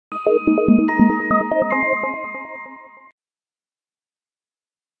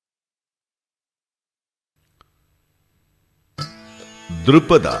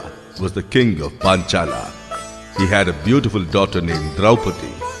Drupada was the king of Panchala. He had a beautiful daughter named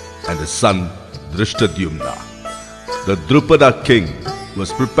Draupadi and a son Drishtadyumna. The Drupada king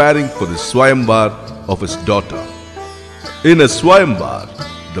was preparing for the Swayamvara of his daughter. In a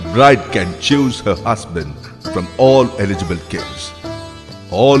Swayamvara, the bride can choose her husband from all eligible kings.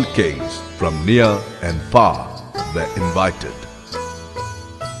 All kings from near and far were invited.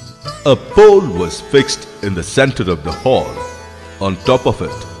 A pole was fixed in the center of the hall. On top of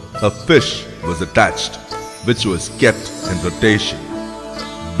it, a fish was attached, which was kept in rotation.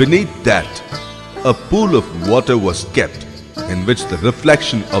 Beneath that, a pool of water was kept, in which the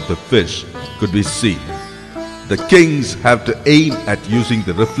reflection of the fish could be seen. The kings have to aim at using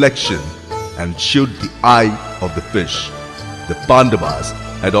the reflection and shoot the eye of the fish. The Pandavas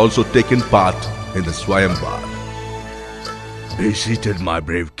had also taken part in the Swayamvara. Be seated, my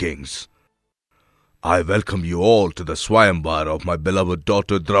brave kings. I welcome you all to the Swayamvara of my beloved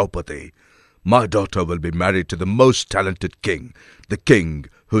daughter Draupadi. My daughter will be married to the most talented king, the king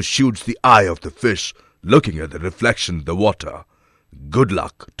who shoots the eye of the fish looking at the reflection of the water. Good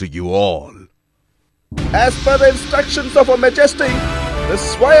luck to you all. As per the instructions of Her Majesty, the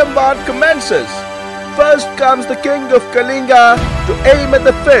Swayamvara commences. First comes the king of Kalinga to aim at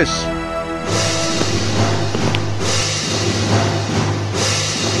the fish.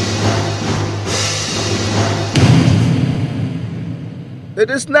 It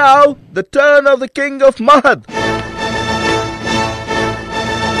is now the turn of the king of Mahad.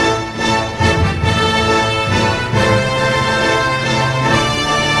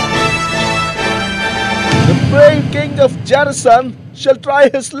 The brave king of Jarasan shall try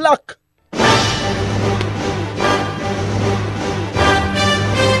his luck.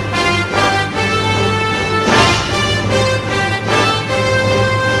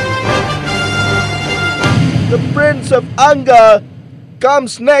 The prince of Anga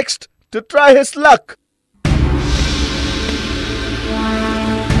comes next to try his luck.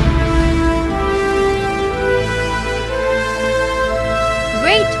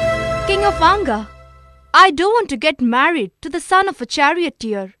 Wait, King of Anga. I don't want to get married to the son of a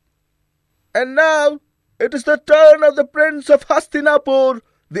charioteer. And now it is the turn of the prince of Hastinapur,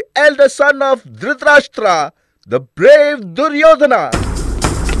 the elder son of Dhritarashtra, the brave Duryodhana.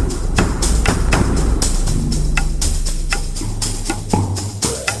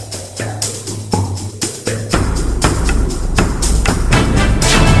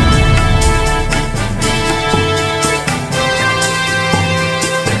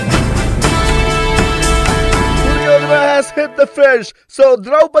 Hit the fish, so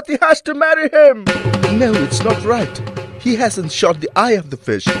Draupadi has to marry him. No, it's not right. He hasn't shot the eye of the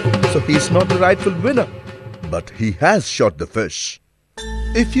fish, so he's not the rightful winner. But he has shot the fish.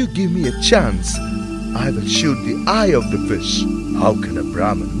 If you give me a chance, I will shoot the eye of the fish. How can a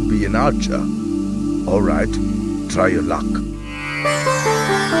Brahmin be an archer? All right, try your luck.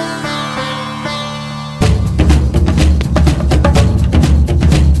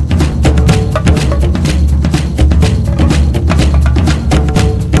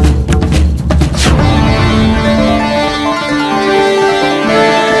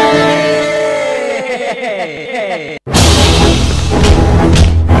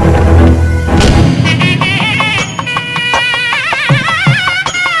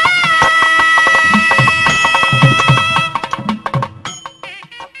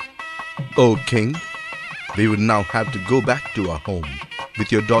 O king, we would now have to go back to our home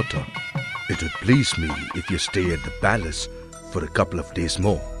with your daughter. It would please me if you stay at the palace for a couple of days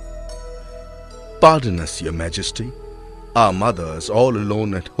more. Pardon us, your majesty. Our mother is all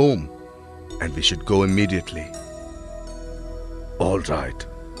alone at home and we should go immediately. All right.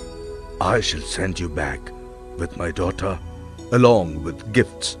 I shall send you back with my daughter along with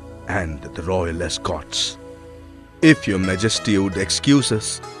gifts and the royal escorts. If your majesty would excuse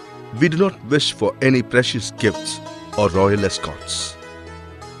us, we do not wish for any precious gifts or royal escorts.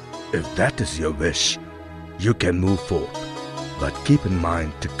 If that is your wish, you can move forth, but keep in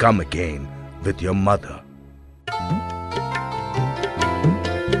mind to come again with your mother.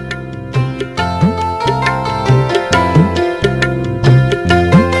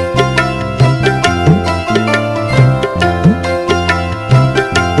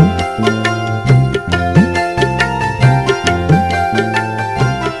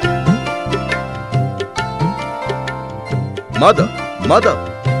 Mother,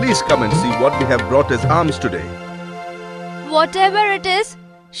 please come and see what we have brought as alms today. Whatever it is,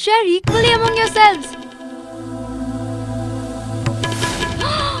 share equally among yourselves.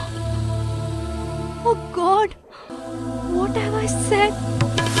 Oh God, what have I said?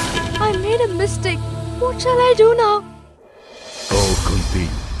 I made a mistake. What shall I do now? Oh Kunti,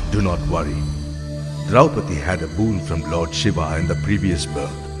 do not worry. Draupadi had a boon from Lord Shiva in the previous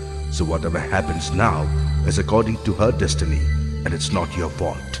birth. So whatever happens now is according to her destiny, and it's not your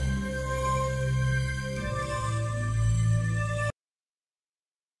fault.